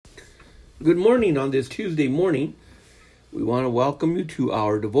Good morning on this Tuesday morning. We want to welcome you to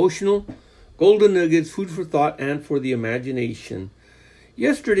our devotional, Golden Nuggets, food for thought and for the imagination.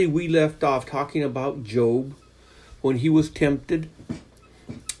 Yesterday we left off talking about Job when he was tempted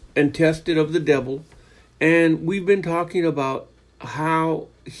and tested of the devil. And we've been talking about how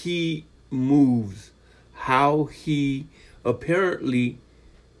he moves, how he apparently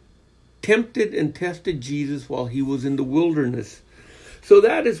tempted and tested Jesus while he was in the wilderness. So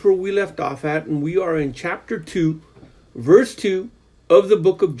that is where we left off at, and we are in chapter 2, verse 2 of the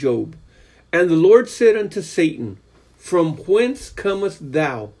book of Job. And the Lord said unto Satan, From whence comest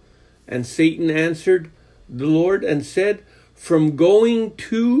thou? And Satan answered the Lord and said, From going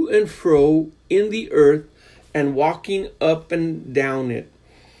to and fro in the earth and walking up and down it.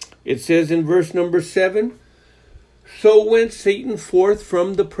 It says in verse number 7, So went Satan forth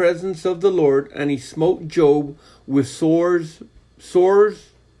from the presence of the Lord, and he smote Job with sore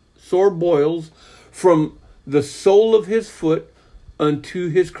boils from the sole of his foot unto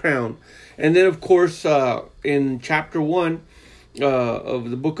his crown. And then, of course, in chapter 1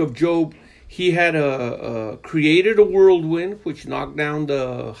 of the book of Job, he had created a whirlwind which knocked down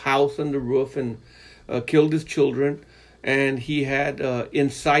the house and the roof and killed his children. And he had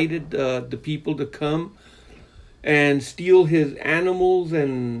incited the people to come and steal his animals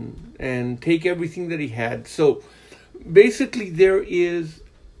and take everything that he had. So basically, there is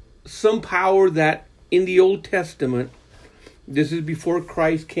some power that in the Old Testament, this is before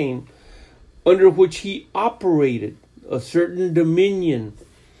Christ came, under which he operated a certain dominion.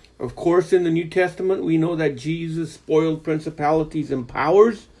 Of course, in the New Testament, we know that Jesus spoiled principalities and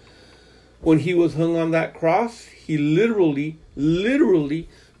powers. When he was hung on that cross, he literally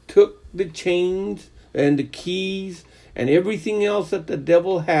took the chains and the keys and everything else that the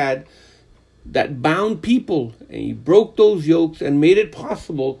devil had that bound people, and he broke those yokes and made it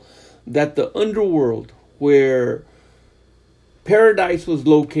possible that the underworld, where paradise was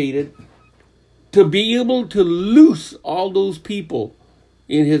located, to be able to loose all those people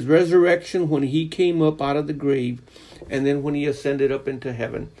in his resurrection when he came up out of the grave and then when he ascended up into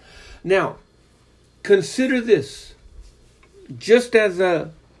heaven. Now, consider this just as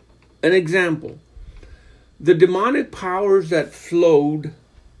an example. The demonic powers that flowed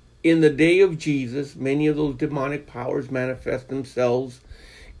in the day of Jesus, many of those demonic powers manifest themselves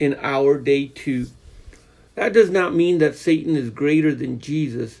in our day too. That does not mean that Satan is greater than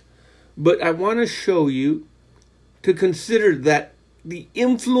Jesus, but I want to show you to consider that the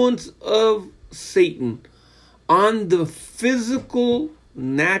influence of Satan on the physical,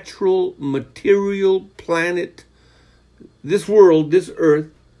 natural, material planet, this world, this earth,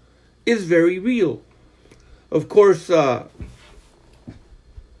 is very real. Of course,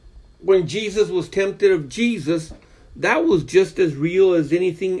 when Jesus was tempted of Jesus, that was just as real as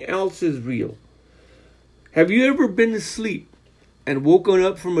anything else is real. Have you ever been asleep and woken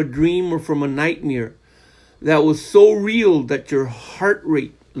up from a dream or from a nightmare that was so real that your heart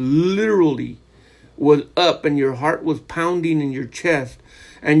rate literally was up and your heart was pounding in your chest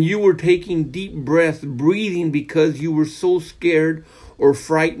and you were taking deep breaths, breathing because you were so scared or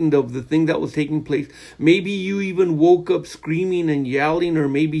frightened of the thing that was taking place? Maybe you even woke up screaming and yelling or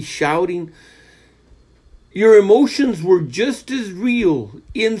maybe shouting. Your emotions were just as real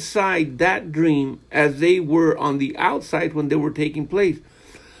inside that dream as they were on the outside when they were taking place.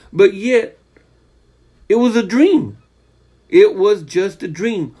 But yet, it was a dream. It was just a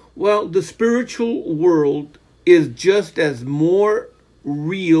dream. Well, the spiritual world is just as more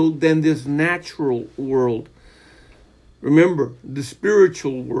real than this natural world. Remember, the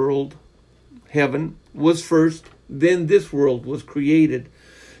spiritual world, heaven, was first, then this world was created.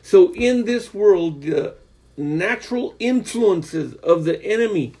 So in this world, the natural influences of the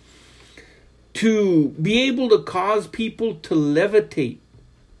enemy to be able to cause people to levitate,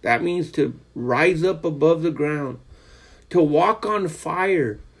 that means to rise up above the ground, to walk on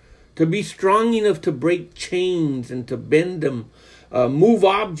fire, to be strong enough to break chains and to bend them, move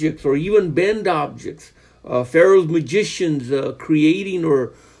objects or even bend objects. Pharaoh's magicians creating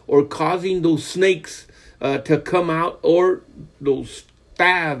or causing those snakes to come out, or those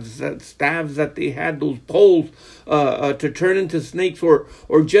staves that they had, those poles to turn into snakes, or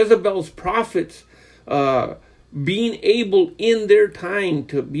Jezebel's prophets being able in their time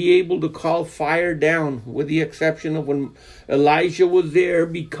to be able to call fire down, with the exception of when Elijah was there,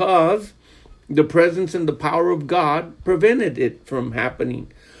 because the presence and the power of God prevented it from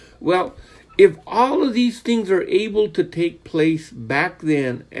happening. Well, if all of these things are able to take place back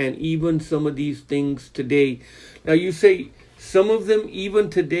then, and even some of these things today, now you say some of them even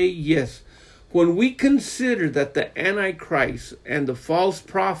today, yes. When we consider that the Antichrist and the false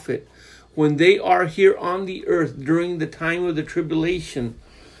prophet when they are here on the earth during the time of the tribulation,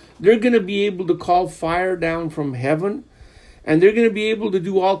 they're going to be able to call fire down from heaven, and they're going to be able to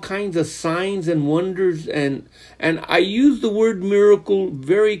do all kinds of signs and wonders. And I use the word miracle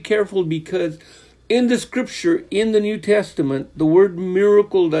very careful, because in the scripture, in the New Testament, the word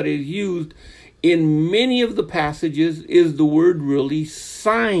miracle that is used in many of the passages is the word really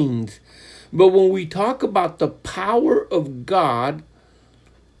signs. But when we talk about the power of God,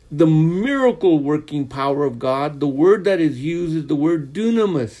 the miracle working power of God, the word that is used is the word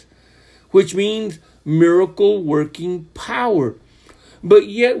dunamis, which means miracle working power. But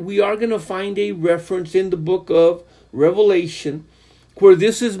yet we are going to find a reference in the book of Revelation where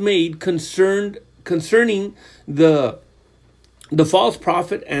this is made concerning the false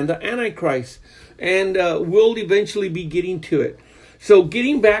prophet and the Antichrist. And we'll eventually be getting to it. So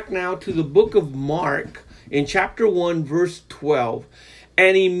getting back now to the book of Mark in chapter 1, verse 12.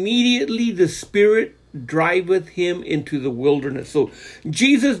 And immediately the Spirit driveth him into the wilderness. So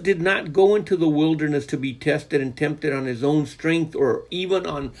Jesus did not go into the wilderness to be tested and tempted on his own strength or even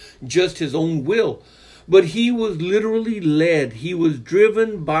on just his own will. But he was literally led. He was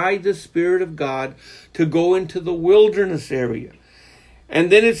driven by the Spirit of God to go into the wilderness area.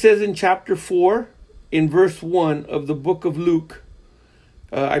 And then it says in chapter 4, in verse 1 of the book of Luke,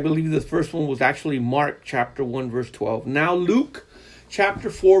 I believe the first one was actually Mark chapter 1, verse 12. Now Luke chapter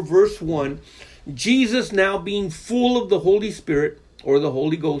 4, verse 1, Jesus, now being full of the Holy Spirit, or the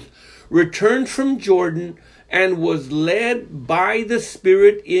Holy Ghost, returned from Jordan and was led by the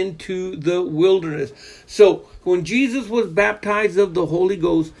Spirit into the wilderness. So when Jesus was baptized of the Holy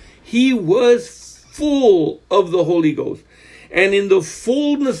Ghost, he was full of the Holy Ghost. And in the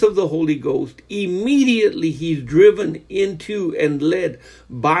fullness of the Holy Ghost, immediately he's driven into and led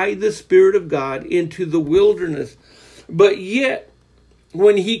by the Spirit of God into the wilderness. But yet,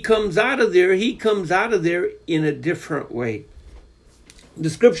 when he comes out of there in a different way. The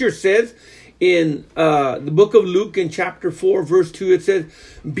scripture says in the book of Luke in chapter 4, verse 2, it says,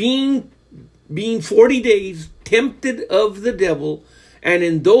 being 40 days tempted of the devil, and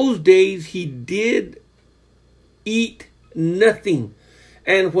in those days he did eat nothing.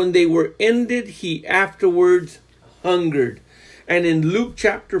 And when they were ended, he afterwards hungered. And in Luke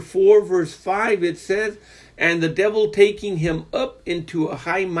chapter 4, verse 5, it says, and the devil taking him up into a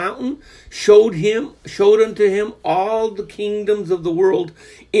high mountain, showed unto him all the kingdoms of the world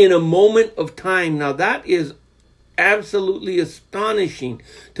in a moment of time. Now that is absolutely astonishing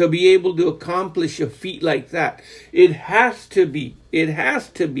to be able to accomplish a feat like that. It has to be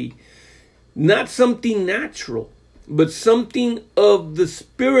not something natural, but something of the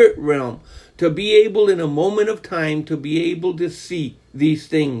spirit realm, to be able in a moment of time to be able to see these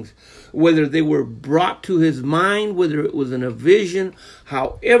things, whether they were brought to his mind, whether it was in a vision,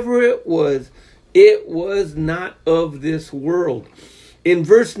 however it was not of this world. In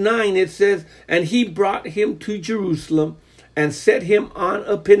verse 9 it says, and he brought him to Jerusalem and set him on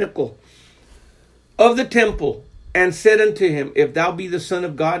a pinnacle of the temple and said unto him, if thou be the Son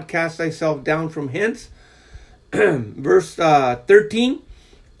of God, cast thyself down from hence. Verse 13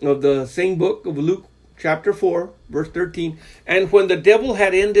 of the same book of Luke chapter 4, verse 13. And when the devil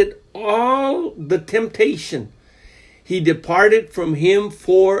had ended all the temptation, he departed from him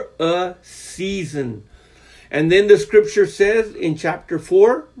for a season. And then the scripture says in chapter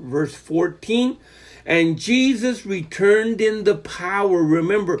 4, verse 14, and Jesus returned in the power.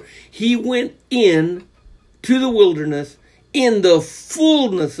 Remember, he went in to the wilderness in the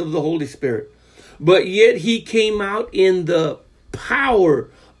fullness of the Holy Spirit. But yet he came out in the power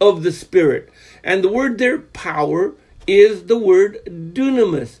of the Spirit. And the word there, power, is the word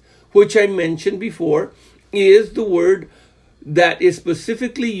dunamis, which I mentioned before, is the word that is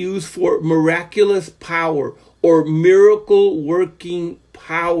specifically used for miraculous power or miracle working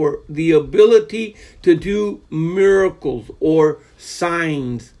power, the ability to do miracles or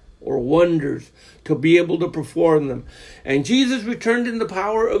signs or wonders, to be able to perform them. And Jesus returned in the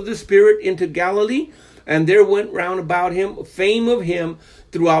power of the Spirit into Galilee, and there went round about him fame of him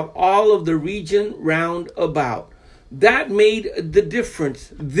throughout all of the region round about. That made the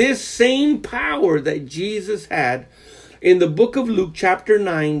difference. This same power that Jesus had, in the book of Luke chapter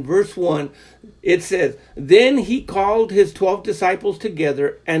 9 verse 1, it says, then he called his 12 disciples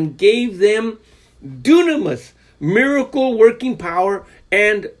together and gave them dunamis, miracle working power,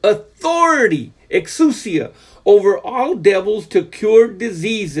 and authority, exousia, over all devils to cure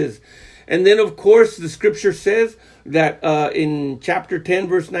diseases. And then, of course, the scripture says that in chapter 10,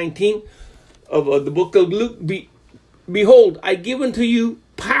 verse 19 of the book of Luke, behold, I give unto you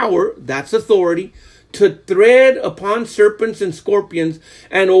power, that's authority, to tread upon serpents and scorpions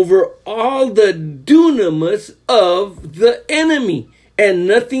and over all the dunamis of the enemy, and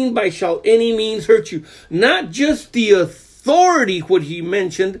nothing by shall any means hurt you. Not just the authority, what he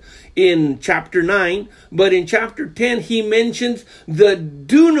mentioned in chapter 9, but in chapter 10, he mentions the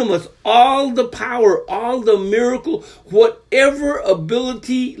dunamis, all the power, all the miracle, whatever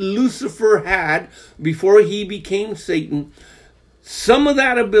ability Lucifer had before he became Satan. Some of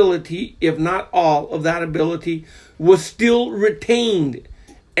that ability, if not all of that ability, was still retained.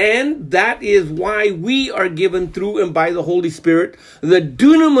 And that is why we are given through and by the Holy Spirit the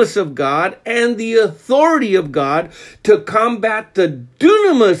dunamis of God and the authority of God to combat the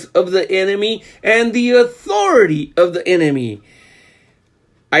dunamis of the enemy and the authority of the enemy.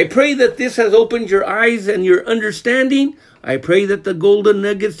 I pray that this has opened your eyes and your understanding. I pray that the golden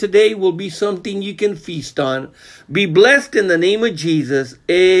nuggets today will be something you can feast on. Be blessed in the name of Jesus.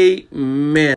 Amen.